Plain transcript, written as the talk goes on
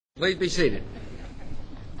Please be seated.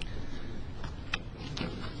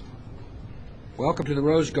 Welcome to the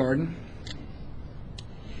Rose Garden.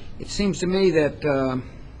 It seems to me that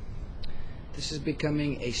this is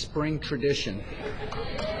becoming a spring tradition.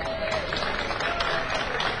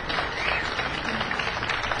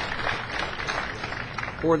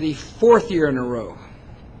 For the fourth year in a row,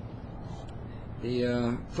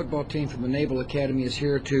 the football team from the Naval Academy is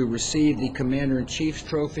here to receive the Commander-in-Chief's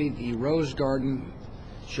trophy. The Rose Garden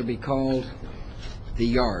should be called the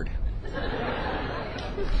Yard.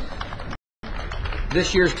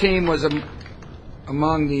 This year's team was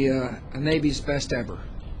among the Navy's best ever.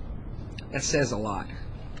 That says a lot.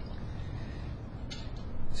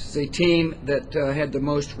 This is a team that had the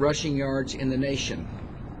most rushing yards in the nation.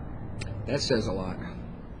 That says a lot.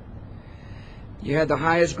 You had the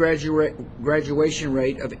highest graduation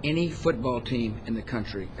rate of any football team in the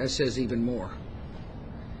country. That says even more.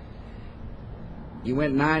 You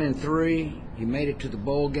went 9-3, you made it to the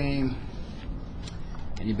bowl game,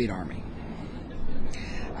 and you beat Army.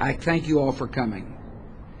 I thank you all for coming.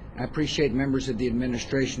 I appreciate members of the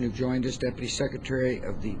administration who've joined us, Deputy Secretary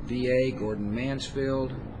of the VA, Gordon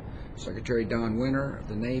Mansfield, Secretary Don Winter of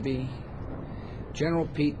the Navy, General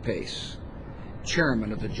Pete Pace,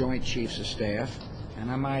 Chairman of the Joint Chiefs of Staff,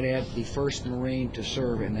 and I might add the first Marine to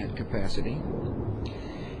serve in that capacity,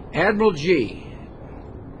 Admiral G,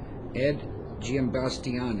 Ed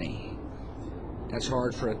Giambastiani. That's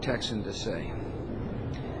hard for a Texan to say.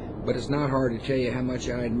 But it's not hard to tell you how much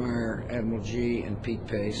I admire Admiral G and Pete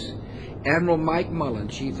Pace. Admiral Mike Mullen,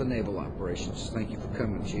 Chief of Naval Operations. Thank you for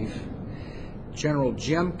coming, Chief. General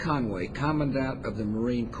Jim Conway, Commandant of the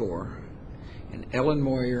Marine Corps. And Ellen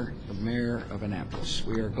Moyer, the Mayor of Annapolis.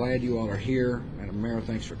 We are glad you all are here. Madam Mayor,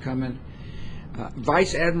 thanks for coming.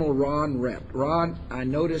 Vice Admiral Ron Rep. Ron, I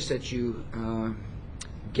noticed that you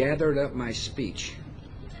gathered up my speech.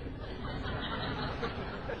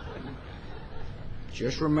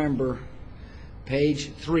 Just remember,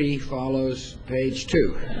 page 3 follows page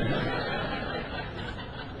 2.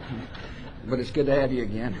 But it's good to have you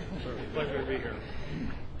again. Pleasure to be here.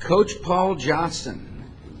 Coach Paul Johnston.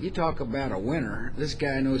 You talk about a winner. This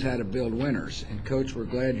guy knows how to build winners. And Coach, we're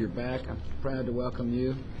glad you're back. I'm proud to welcome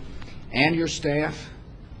you and your staff.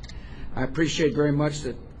 I appreciate very much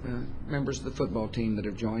the members of the football team that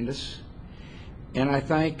have joined us. And I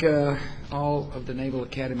thank all of the Naval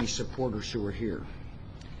Academy supporters who are here.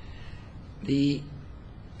 The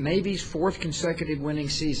Navy's 4th consecutive winning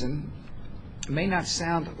season may not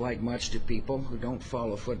sound like much to people who don't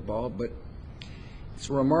follow football, but it's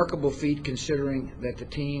a remarkable feat considering that the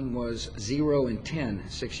team was 0-10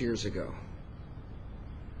 6 years ago.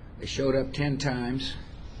 They showed up 10 times.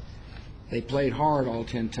 They played hard all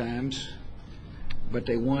 10 times, but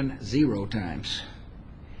they won 0 times.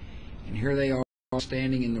 And here they are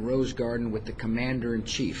standing in the Rose Garden with the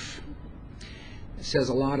Commander-in-Chief. It says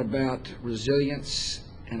a lot about resilience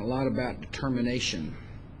and a lot about determination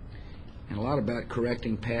and a lot about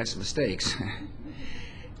correcting past mistakes.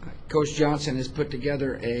 Coach Johnson has put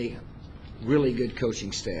together a really good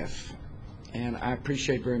coaching staff, and I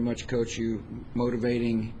appreciate very much, Coach, you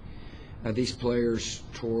motivating these players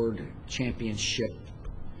toward the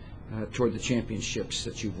championships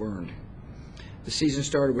that you've earned. The season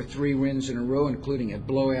started with 3 wins in a row, including a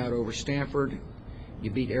blowout over Stanford. You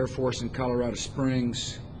beat Air Force in Colorado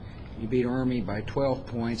Springs. You beat Army by 12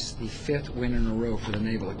 points, the 5th win in a row for the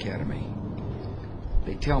Naval Academy.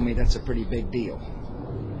 They tell me that's a pretty big deal.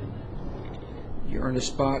 You earned a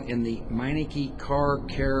spot in the Meineke Car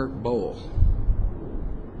Care Bowl.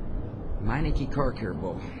 Meineke Car Care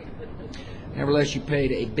Bowl. Nevertheless, you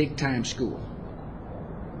played a big-time school,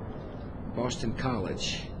 Boston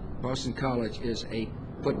College. Boston College is a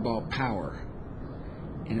football power,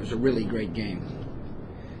 and it was a really great game.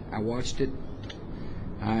 I watched it.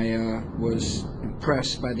 I was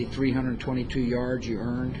impressed by the 322 yards you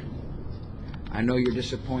earned. I know you're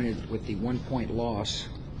disappointed with the 1-point loss,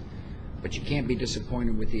 but you can't be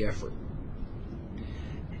disappointed with the effort.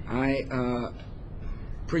 I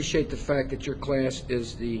appreciate the fact that your class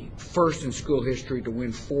is the first in school history to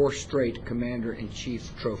win 4 straight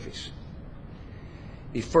Commander-in-Chief trophies.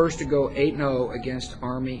 The first to go 8-0 against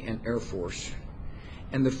Army and Air Force,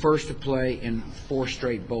 and the first to play in 4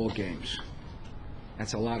 straight bowl games.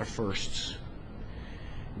 That's a lot of firsts.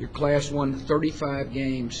 Your class won 35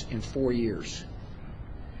 games in 4 years.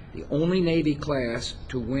 The only Navy class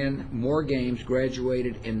to win more games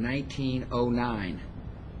graduated in 1909.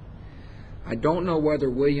 I don't know whether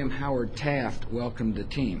William Howard Taft welcomed the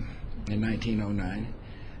team in 1909,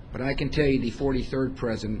 but I can tell you the 43rd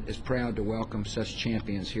President is proud to welcome such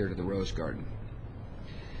champions here to the Rose Garden.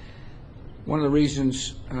 One of the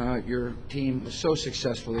reasons your team was so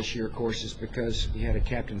successful this year, of course, is because you had a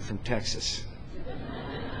captain from Texas.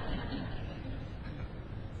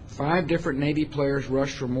 5 different Navy players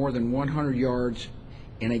rushed for more than 100 yards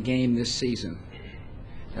in a game this season.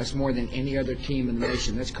 That's more than any other team in the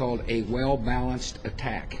nation. That's called a well-balanced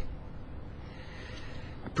attack.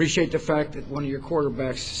 I appreciate the fact that one of your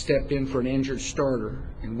quarterbacks stepped in for an injured starter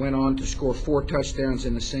and went on to score 4 touchdowns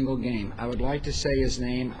in a single game. I would like to say his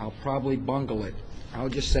name. I'll probably bungle it. I'll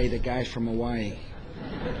just say the guy's from Hawaii.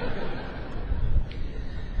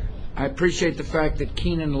 I appreciate the fact that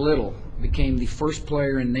Keenan Little became the first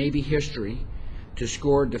player in Navy history to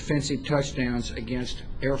score defensive touchdowns against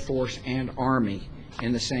Air Force and Army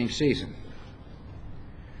in the same season.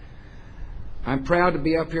 I'm proud to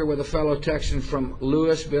be up here with a fellow Texan from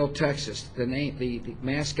Louisville, Texas. The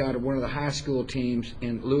mascot of one of the high school teams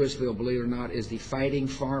in Louisville, believe it or not, is the Fighting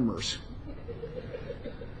Farmers.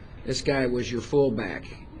 This guy was your fullback,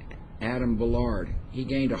 Adam Ballard. He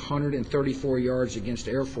gained 134 yards against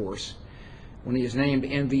Air Force. When he was named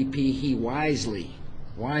MVP, he wisely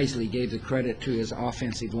gave the credit to his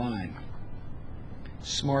offensive line.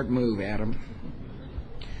 Smart move, Adam.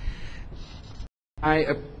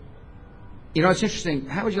 You know, it's interesting.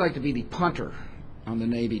 How would you like to be the punter on the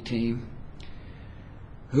Navy team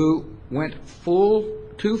who went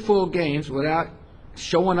 2 full games without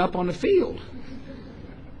showing up on the field?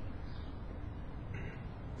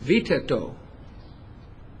 Viteto,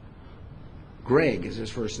 Greg is his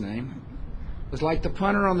first name, was like the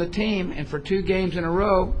punter on the team, and for 2 games in a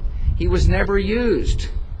row, he was never used.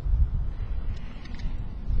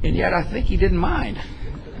 And yet I think he didn't mind.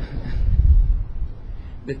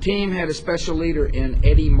 The team had a special leader in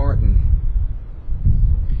Eddie Martin.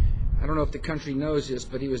 I don't know if the country knows this,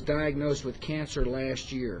 but he was diagnosed with cancer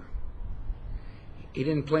last year. He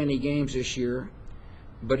didn't play any games this year,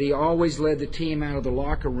 but he always led the team out of the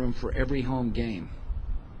locker room for every home game.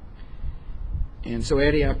 And so,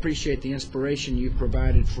 Eddie, I appreciate the inspiration you've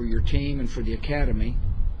provided for your team and for the academy.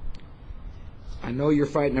 I know you're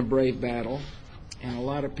fighting a brave battle, and a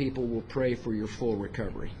lot of people will pray for your full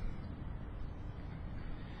recovery.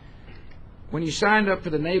 When you signed up for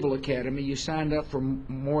the Naval Academy, you signed up for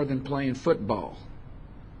more than playing football.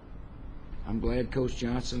 I'm glad Coach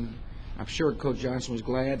Johnson, I'm sure Coach Johnson was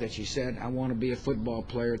glad that you said, I want to be a football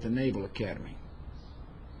player at the Naval Academy.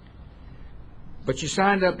 But you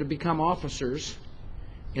signed up to become officers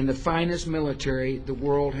in the finest military the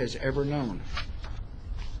world has ever known.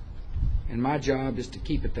 And my job is to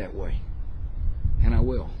keep it that way, and I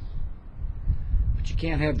will. But you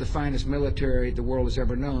can't have the finest military the world has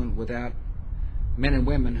ever known without men and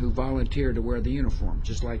women who volunteer to wear the uniform,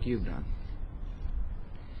 just like you've done.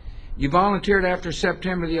 You volunteered after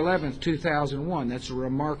September the 11th, 2001. That's a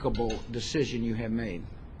remarkable decision you have made.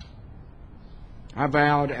 I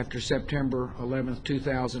vowed after September 11th,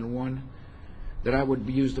 2001, that I would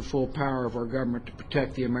use the full power of our government to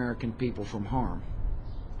protect the American people from harm.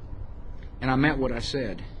 And I meant what I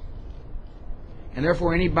said. And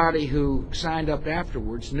therefore, anybody who signed up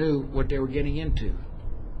afterwards knew what they were getting into.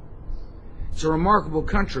 It's a remarkable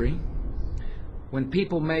country when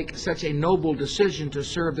people make such a noble decision to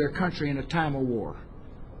serve their country in a time of war.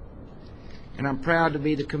 And I'm proud to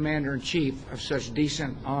be the commander-in-chief of such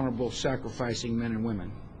decent, honorable, sacrificing men and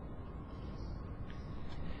women.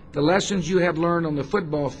 The lessons you have learned on the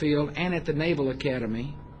football field and at the Naval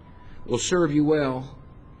Academy will serve you well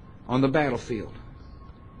on the battlefield.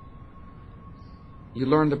 You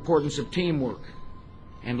learn the importance of teamwork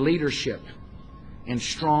and leadership and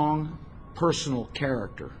strong personal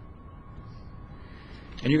character.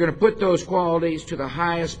 And you're going to put those qualities to the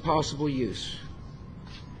highest possible use.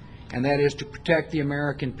 And that is to protect the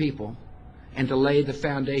American people and to lay the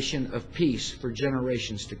foundation of peace for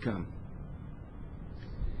generations to come.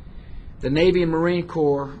 The Navy and Marine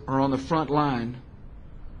Corps are on the front line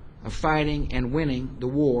of fighting and winning the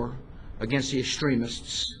war against the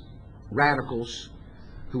extremists, radicals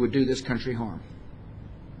who would do this country harm.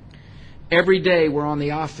 Every day we're on the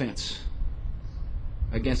offense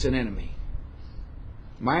against an enemy.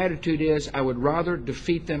 My attitude is I would rather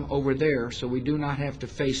defeat them over there so we do not have to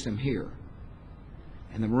face them here.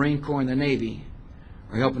 And the Marine Corps and the Navy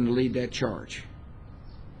are helping to lead that charge.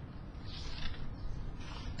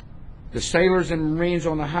 The sailors and Marines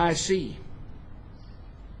on the high sea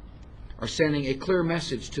are sending a clear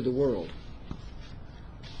message to the world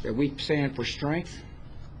that we stand for strength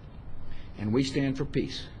and we stand for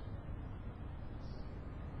peace.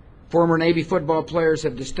 Former Navy football players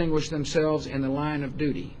have distinguished themselves in the line of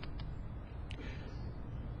duty.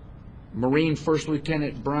 Marine First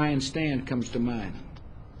Lieutenant Brian Stand comes to mind.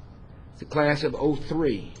 The class of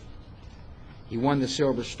 '03. He won the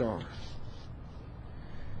Silver Star.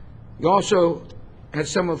 We also had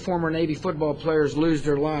some of the former Navy football players lose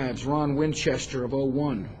their lives. Ron Winchester of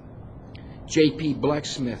 '01, J.P.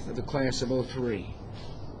 Blecksmith of the class of '03.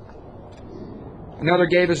 Another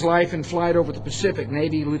gave his life in flight over the Pacific,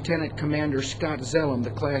 Navy Lieutenant Commander Scott Zellum, the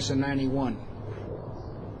class of '91.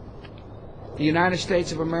 The United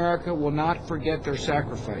States of America will not forget their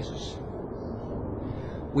sacrifices.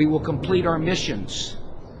 We will complete our missions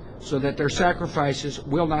so that their sacrifices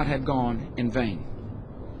will not have gone in vain.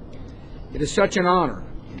 It is such an honor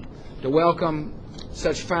to welcome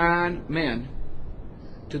such fine men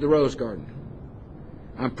to the Rose Garden.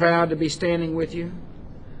 I'm proud to be standing with you.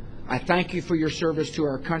 I thank you for your service to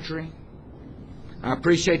our country. I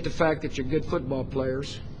appreciate the fact that you're good football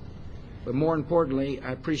players, but more importantly,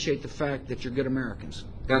 I appreciate the fact that you're good Americans.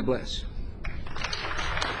 God bless.